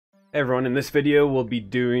Hey everyone, in this video we'll be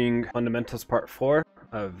doing fundamentals part 4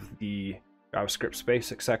 of the JavaScript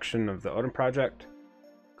basic section of the Odin project.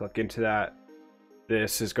 Click into that.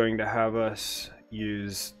 This is going to have us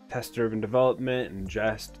use test-driven development and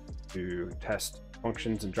Jest to test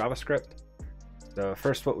functions in JavaScript. So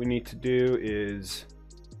first what we need to do is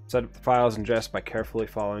set up the files in Jest by carefully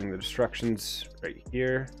following the instructions right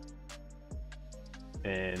here.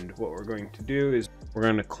 And what we're going to do is we're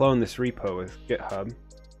going to clone this repo with GitHub.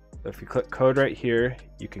 So if you click code right here,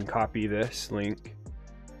 you can copy this link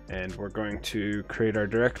and we're going to create our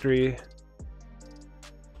directory.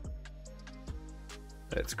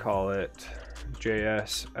 Let's call it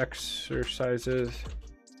JS exercises.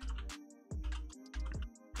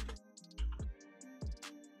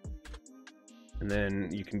 And then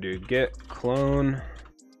you can do git clone.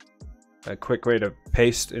 A quick way to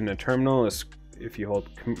paste in a terminal is if you hold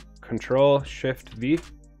Control Shift V.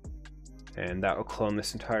 And that will clone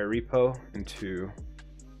this entire repo into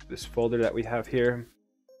this folder that we have here.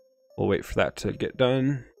 We'll wait for that to get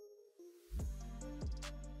done.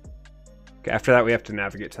 Okay, after that we have to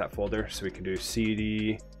navigate to that folder, so we can do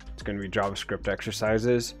cd, it's going to be JavaScript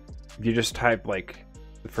exercises. If you just type like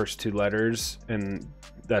the first two letters and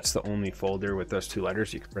that's the only folder with those two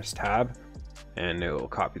letters, you can press tab and it will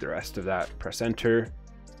copy the rest of that. Press enter.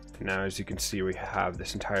 Now as you can see we have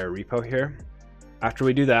this entire repo here. After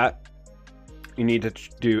we do that, you need to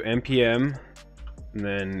do npm and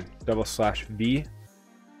then /v.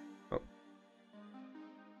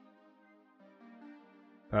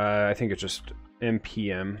 I think it's just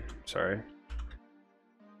npm, sorry.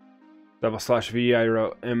 /v, I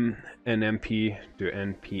wrote nmp, do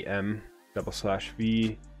npm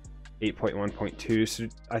 /v 8.1.2. So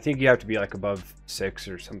I think you have to be like above 6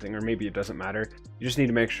 or something, or maybe it doesn't matter. You just need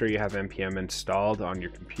to make sure you have npm installed on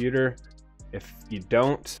your computer. If you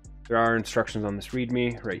don't, there are instructions on this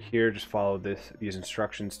README right here. Just follow these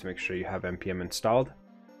instructions to make sure you have npm installed.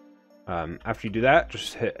 After you do that,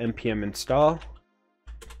 just hit npm install.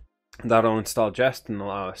 That'll install Jest and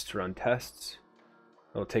allow us to run tests.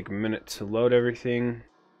 It'll take a minute to load everything.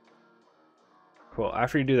 Cool.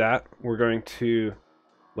 After you do that, we're going to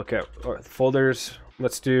look at folders.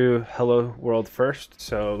 Let's do hello world first.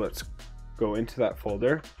 So let's go into that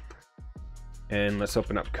folder and let's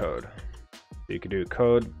open up code. You could do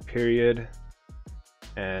code period,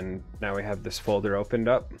 and now we have this folder opened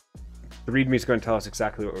up. The README is going to tell us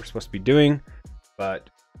exactly what we're supposed to be doing, but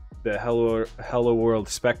the hello world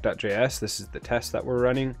spec.js, this is the test that we're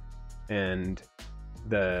running, and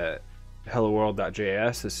the hello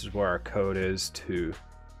world.js, this is where our code is to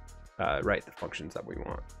write the functions that we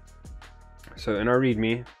want. So in our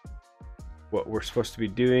README, what we're supposed to be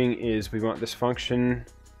doing is we want this function,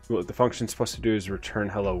 what the function is supposed to do is return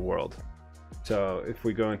hello world. So if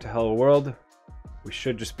we go into hello world, we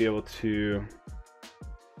should just be able to,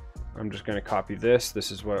 I'm just going to copy this.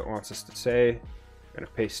 This is what it wants us to say. I'm going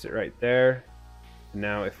to paste it right there.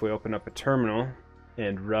 Now if we open up a terminal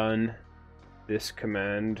and run this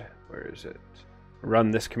command, where is it?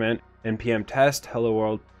 Run this command, npm test hello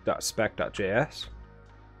world.spec.js.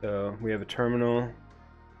 So we have a terminal. I'm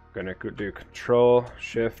going to do Control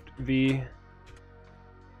Shift V,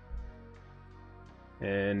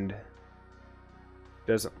 and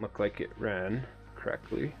doesn't look like it ran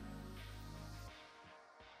correctly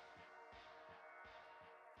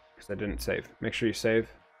because I didn't save. Make sure you save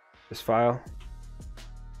this file.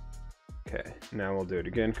 Okay, now we'll do it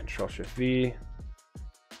again. Control Shift V, and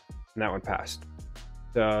that one passed.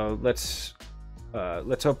 So let's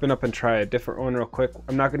open up and try a different one real quick.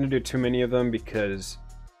 I'm not going to do too many of them because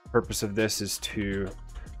the purpose of this is to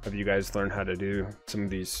have you guys learn how to do some of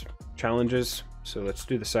these challenges. So let's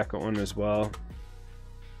do the second one as well.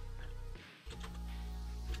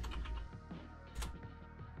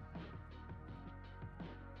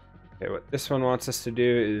 Okay, what this one wants us to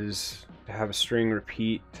do is to have a string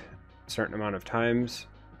repeat a certain amount of times.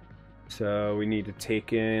 So we need to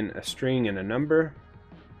take in a string and a number.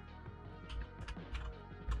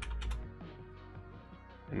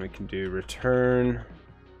 And we can do return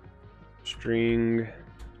string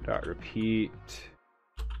dot repeat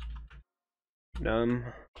num.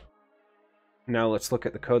 Now let's look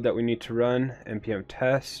at the code that we need to run, npm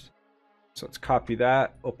test. So let's copy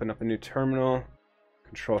that, open up a new terminal.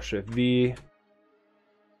 Control Shift V,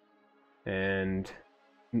 and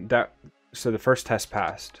that, so the first test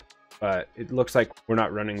passed, but it looks like we're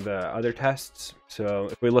not running the other tests. So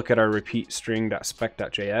if we look at our repeat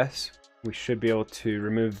string.spec.js, we should be able to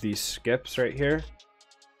remove these skips right here.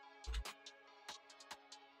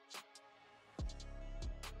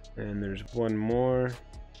 And there's one more.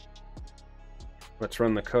 Let's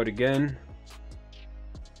run the code again.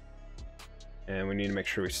 and we need to make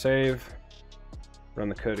sure we save. Run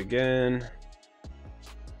the code again,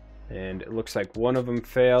 and it looks like one of them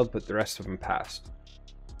failed, but the rest of them passed.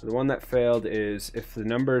 The one that failed is if the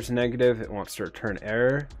number is negative, it wants to return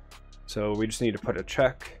error. So we just need to put a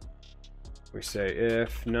check. We say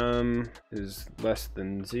if num is less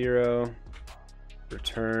than 0,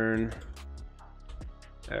 return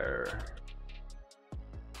error.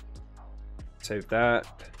 Save that,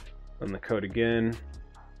 run the code again,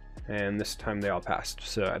 and this time they all passed.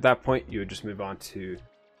 So at that point, you would just move on to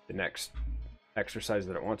the next exercise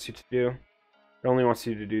that it wants you to do. It only wants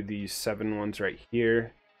you to do these 7 ones right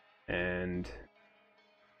here, and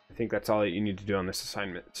I think that's all that you need to do on this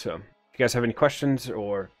assignment. So if you guys have any questions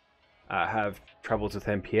or have troubles with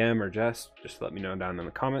NPM or Jest, just let me know down in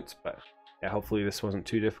the comments. But yeah, hopefully this wasn't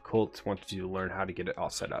too difficult. Wanted you to learn how to get it all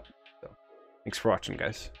set up. So thanks for watching,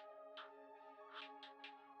 guys.